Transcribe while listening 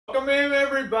Welcome in,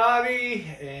 everybody,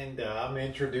 and I'm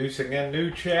introducing a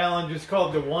new challenge. It's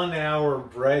called the 1 hour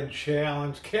bread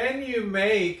challenge. Can you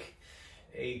make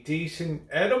a decent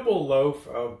edible loaf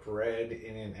of bread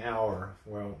in an hour?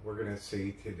 Well, we're going to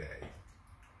see today.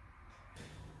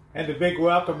 And a big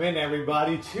welcome in,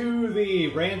 everybody, to the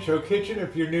Rancho Kitchen.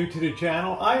 If you're new to the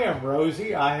channel, I am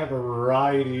Rosie. I have a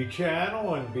variety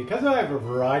channel, and because I have a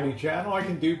variety channel, I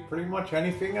can do pretty much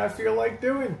anything I feel like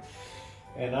doing.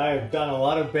 And I have done a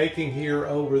lot of baking here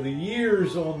over the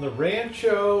years on the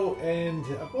rancho, and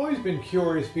I've always been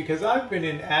curious because I've been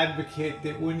an advocate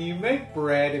that when you make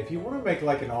bread, if you want to make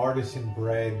like an artisan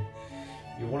bread,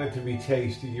 you want it to be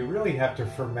tasty, you really have to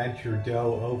ferment your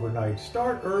dough overnight.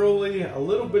 Start early, a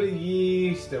little bit of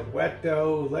yeast, a wet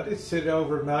dough, let it sit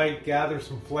overnight, gather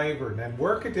some flavor, and then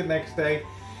work it the next day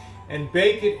and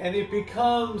bake it, and it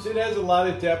has a lot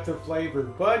of depth of flavor.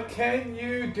 But can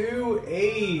you do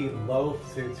a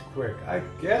loaf that's quick? I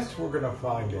guess we're gonna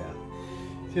find out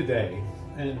today.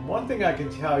 And one thing I can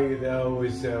tell you though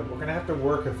is we're gonna have to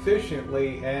work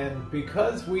efficiently, and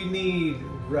because we need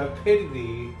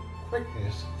rapidity,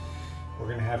 quickness, we're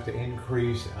going to have to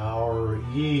increase our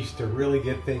yeast to really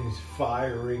get things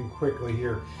firing quickly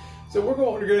here. So what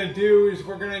we're going to do is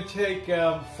we're going to take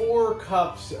 4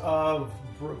 cups of,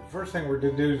 first thing we're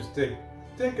going to do is to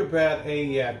think about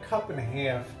a cup and a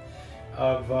half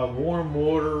of warm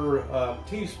water, a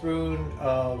teaspoon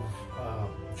of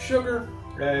sugar,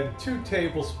 and 2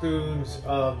 tablespoons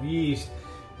of yeast.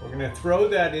 We're going to throw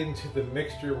that into the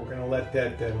mixture. We're going to let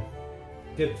that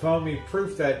get foamy,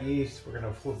 proof that yeast. We're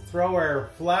going to throw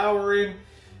our flour in.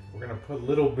 We're going to put a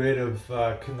little bit of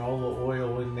canola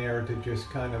oil in there to just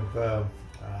kind of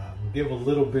give a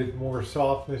little bit more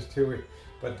softness to it.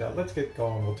 But let's get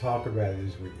going. We'll talk about it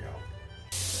as we go.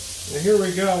 So here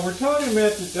we go. We're talking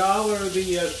about the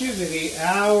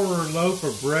hour loaf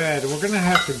of bread. We're going to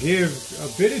have to give a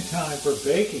bit of time for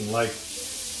baking, like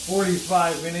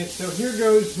 45 minutes. So here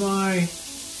goes my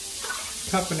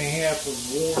cup and a half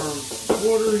of warm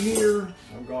water here.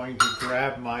 I'm going to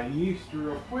grab my yeast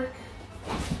real quick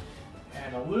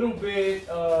and a little bit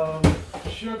of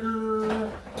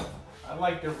sugar. I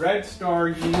like the Red Star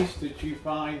yeast that you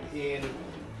find in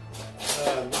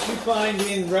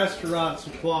restaurant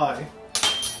supply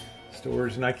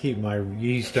stores, and I keep my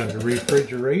yeast under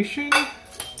refrigeration.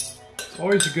 It's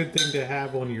always a good thing to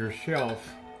have on your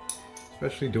shelf,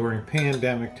 especially during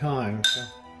pandemic times. So,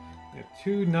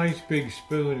 2 nice big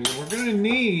spoons, and we're going to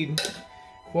need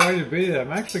quite a bit of that.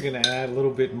 I'm actually going to add a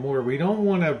little bit more. We don't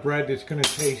want a bread that's going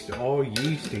to taste all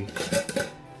yeasty.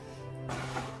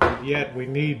 But yet we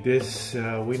need this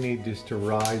to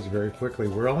rise very quickly.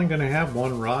 We're only going to have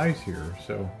 1 rise here.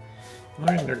 So, all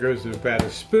right, there goes about a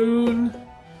spoon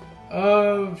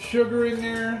of sugar in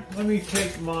there. Let me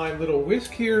take my little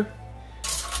whisk here,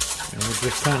 and we'll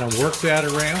just kind of work that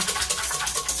around.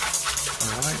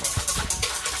 All right.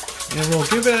 And we'll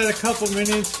give it a couple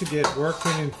minutes to get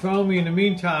working and foamy. In the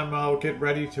meantime, I'll get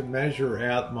ready to measure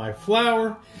out my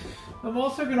flour. I'm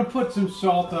also going to put some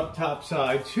salt up top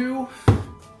side too.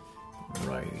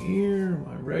 Right here,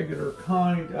 my regular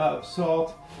kind of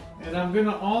salt. And I'm going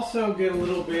to also get a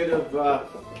little bit of,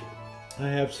 I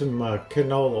have some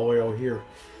canola oil here.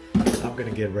 I'm going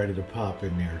to get ready to pop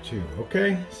in there too.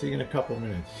 Okay, see you in a couple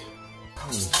minutes.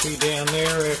 You see down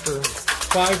there after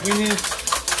 5 minutes.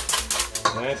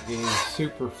 That is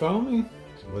super foamy,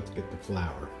 so let's get the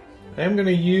flour. I'm going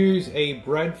to use a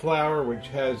bread flour which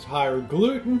has higher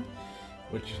gluten,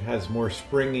 which has more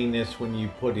springiness when you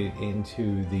put it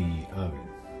into the oven.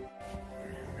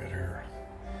 We've got our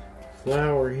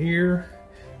flour here.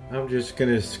 I'm just going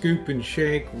to scoop and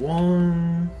shake.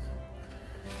 1,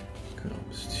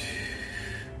 comes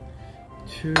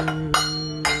 2,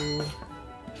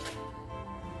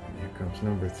 here comes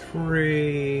number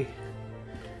 3.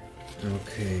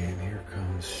 Okay, and here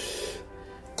comes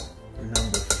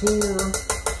number 4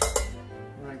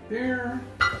 right there.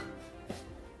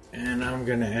 And I'm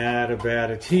going to add about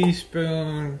a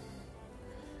teaspoon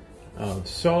of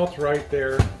salt right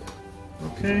there.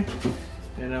 Okay,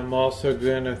 and I'm also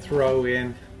going to throw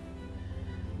in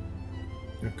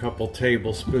a couple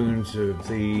tablespoons of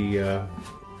the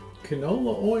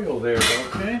canola oil there.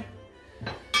 Okay,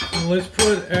 and let's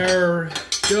put our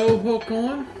dough hook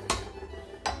on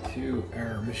to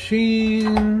our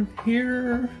machine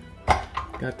here.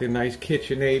 Got the nice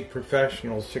KitchenAid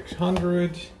Professional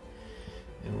 600,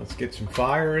 and let's get some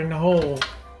fire in the hole.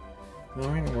 All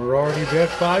right, we're already about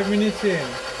 5 minutes in.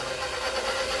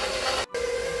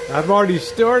 I've already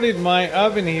started my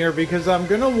oven here because I'm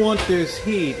going to want this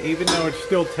heat, even though it's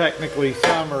still technically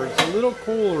summer. It's a little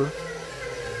cooler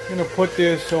I'm going to put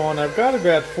this on. I've got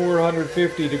about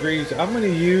 450 degrees. I'm going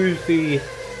to use the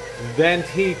vent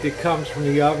heat that comes from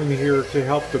the oven here to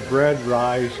help the bread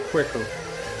rise quicker.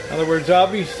 In other words, I'll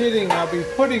be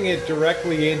putting it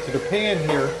directly into the pan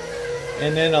here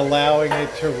and then allowing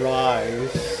it to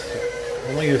rise.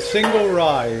 Only a single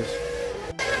rise.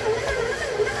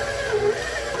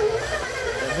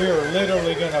 We are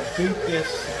literally going to beat this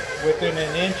within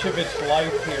an inch of its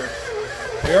life here.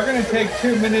 We are going to take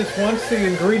 2 minutes. Once the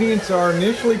ingredients are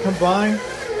initially combined,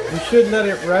 we should let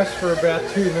it rest for about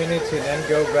 2 minutes and then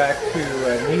go back to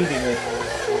kneading it.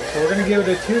 So we're going to give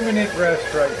it a 2-minute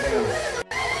rest right now.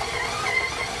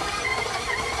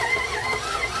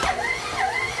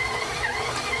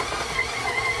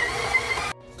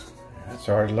 That's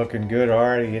already looking good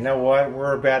already. You know what?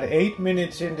 We're about 8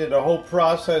 minutes into the whole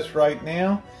process right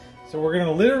now. So we're going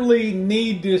to literally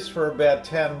knead this for about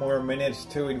 10 more minutes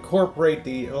to incorporate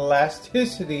the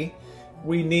elasticity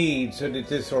we need so that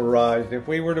this will rise. If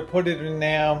we were to put it in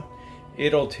now,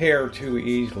 it'll tear too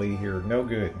easily here. No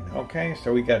good. Okay,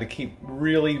 so we got to keep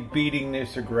really beating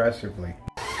this aggressively.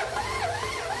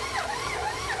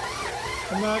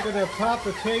 I'm now going to pop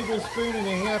a tablespoon and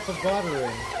a half of butter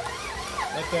in.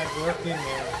 Let that work in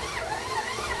there.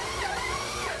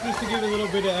 Just to give a little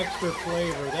bit of extra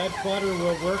flavor. That butter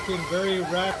will work in very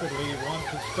rapidly once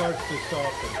it starts to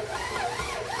soften.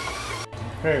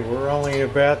 Okay, we're only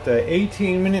about the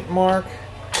 18-minute mark.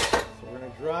 So we're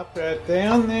going to drop that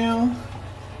down now.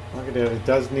 Look at that, it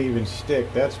doesn't even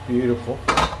stick. That's beautiful.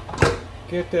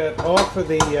 Get that off of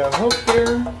the hook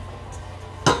there.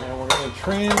 And we're going to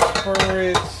transfer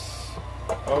it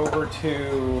over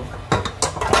to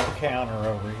our counter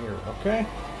over here, okay?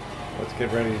 Let's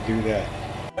get ready to do that.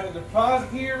 Out of the pot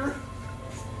here.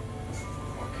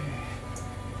 Okay.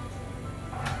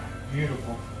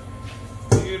 Beautiful.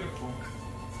 Beautiful.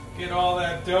 Get all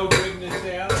that dough goodness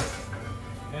out.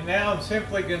 And now I'm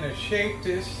simply going to shape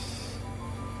this,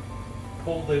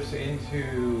 pull this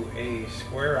into a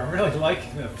square. I'm really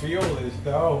liking the feel of this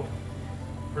dough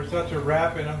for such a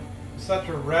rapid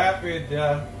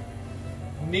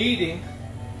kneading.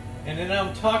 And then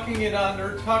I'm tucking it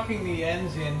under, tucking the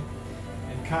ends in,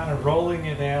 and kind of rolling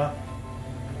it out.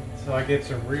 So I get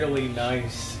some really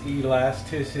nice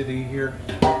elasticity here.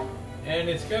 And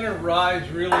it's going to rise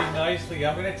really nicely.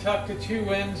 I'm going to tuck the two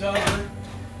ends under,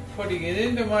 putting it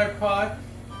into my pot.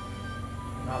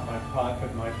 Not my pot,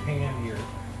 but my pan here.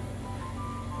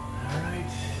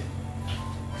 Alright.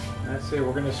 That's it.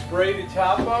 We're going to spray the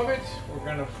top of it. We're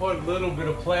going to put a little bit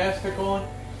of plastic on.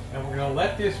 And we're going to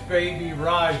let this baby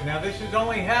rise. Now this is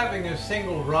only having a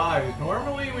single rise.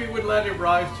 Normally we would let it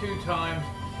rise 2 times.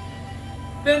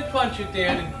 Then punch it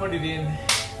down and put it in.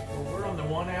 Well, we're on the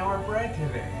 1-hour bread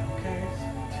today, okay?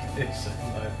 It's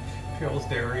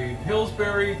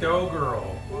Pillsbury Dough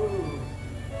Girl. Woo.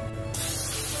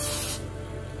 Spray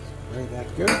that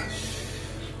good.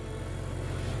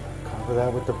 Cover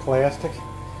that with the plastic.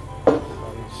 Let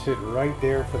it sit right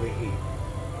there for the heat.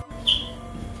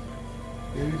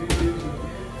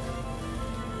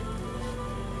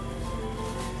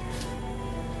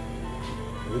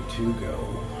 Good to go.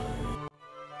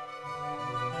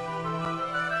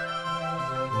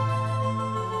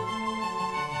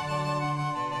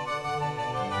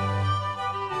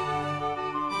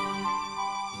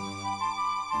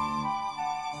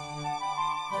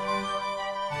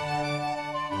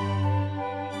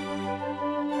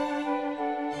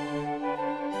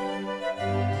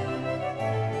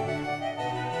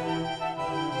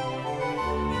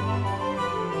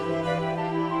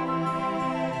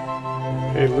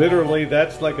 Okay, literally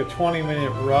that's like a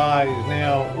 20-minute rise.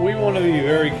 Now we want to be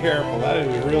very careful. That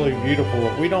is really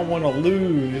beautiful. We don't want to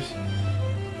lose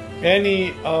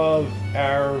any of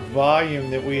our volume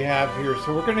that we have here,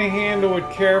 so we're going to handle it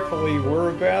carefully. We're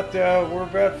about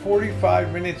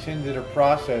 45 minutes into the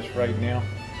process right now.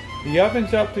 The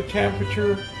oven's up to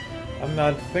temperature.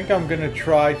 I think I'm going to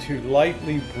try to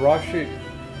lightly brush it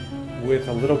with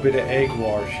a little bit of egg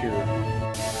wash here.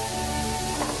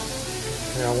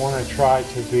 I want to try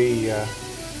to be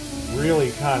really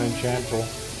kind of gentle.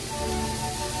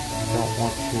 I don't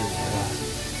want to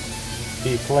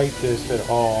deflate this at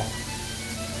all.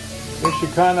 I guess you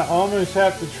kind of almost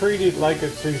have to treat it like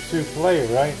it's a souffle,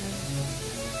 right?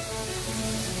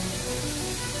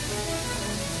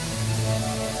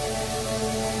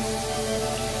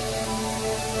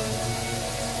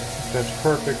 That's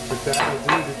perfect, but that will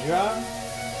do the job.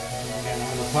 And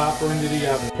I'm going to pop her into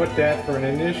the oven. Put that for an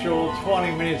initial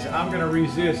 20 minutes. I'm going to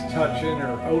resist touching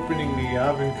or opening the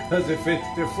oven because if it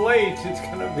deflates, it's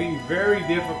going to be very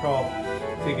difficult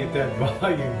to get that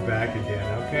volume back again.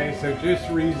 Okay, so just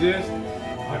resist.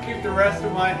 I'll keep the rest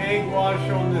of my egg wash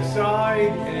on the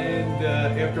side, and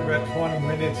after about 20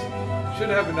 minutes, should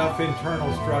have enough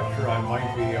internal structure I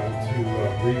might be able to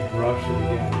rebrush it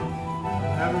again.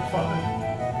 I'm having fun.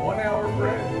 1 hour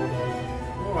bread.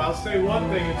 Oh, I'll say one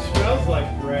thing, it smells like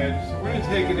bread, so we're going to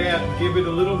take it out and give it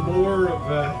a little more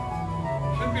of a,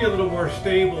 should be a little more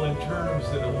stable in terms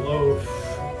of the loaf.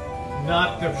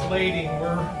 Not deflating.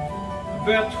 We're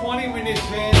about 20 minutes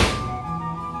in.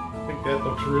 I think that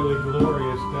looks really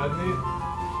glorious, doesn't it?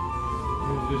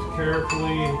 And just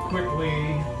carefully and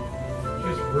quickly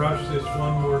just brush this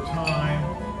one more time.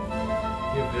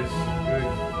 Give this a good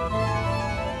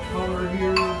color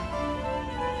here.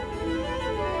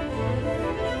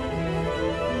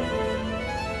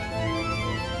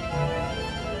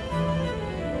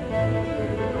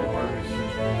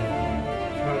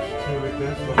 Touch to it.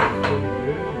 That's looking pretty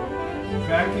good.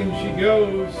 Back in she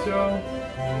goes. So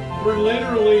we're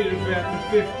literally at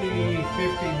about the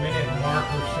 50-minute mark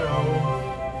or so.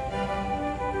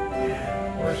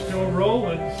 We're still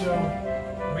rolling, so, I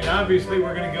mean, obviously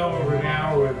we're going to go over an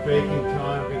hour with baking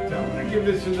time, but I'm going to give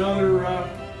this another,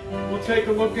 we'll take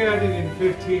a look at it in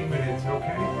 15 minutes,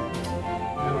 okay?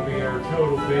 That'll be our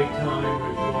total bake time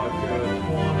with what, 20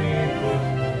 plus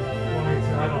 20,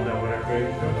 I don't know what our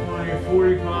bake time is,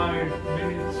 45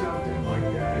 minutes, something like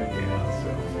that, yeah, so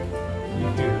you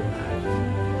do the math.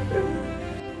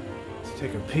 Let's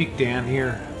take a peek down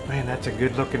here. Man, that's a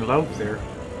good looking loaf there,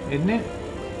 isn't it?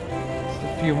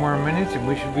 A few more minutes and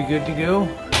we should be good to go.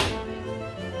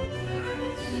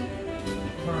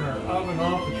 Turn our oven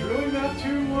off. It's really not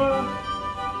too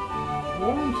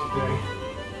warm today.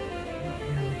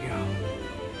 Here we go.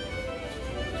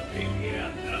 Let's baby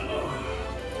out.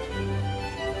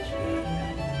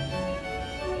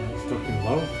 Nice looking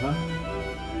loaf, huh?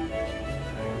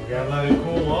 We gotta let it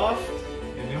cool off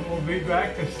and then we'll be back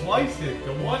to slice it.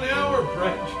 The 1 hour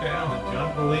bread challenge.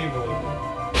 Unbelievable.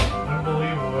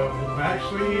 Unbelievable.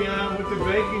 Actually, with the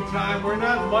baking time, we're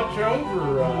not much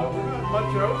over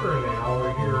an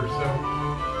hour here, so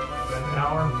an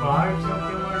hour and 5,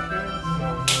 something like that.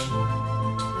 So, all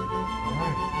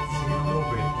right, let's see a little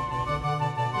bit.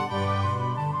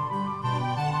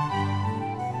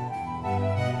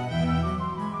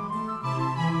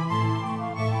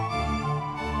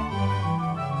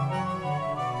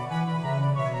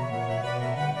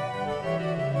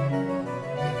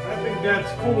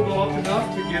 That's cooled off enough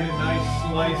to get a nice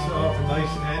slice off, a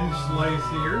nice end slice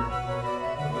here.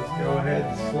 Let's go ahead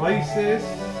and slice this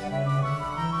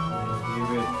and give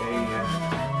it a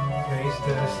taste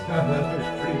test. That looks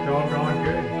pretty doggone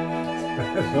good.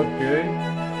 That look good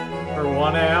for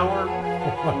 1 hour.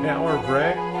 1 hour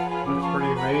bread. Looks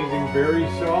pretty amazing. Very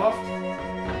soft.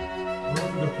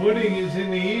 The pudding is in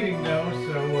the eating though,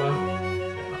 so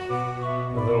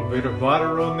a little bit of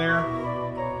butter on there.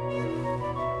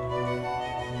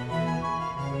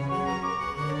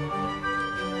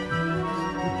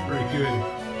 Good.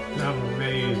 I'm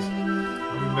amazed.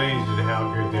 I'm amazed at how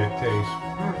good that tastes.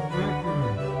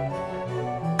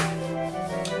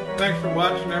 Thanks for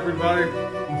watching, everybody.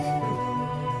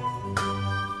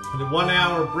 The 1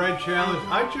 hour bread challenge.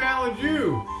 I challenge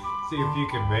you. See if you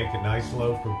can make a nice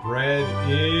loaf of bread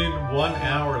in 1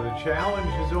 hour. The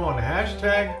challenge is on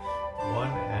hashtag 1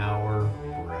 hour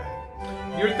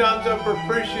bread. Your thumbs up are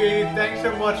appreciated. thanks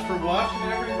so much for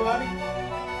watching, everybody.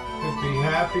 Could be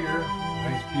happier.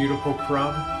 Nice, beautiful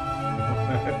crumb.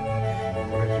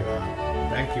 Good job.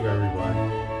 Thank you,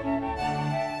 everybody.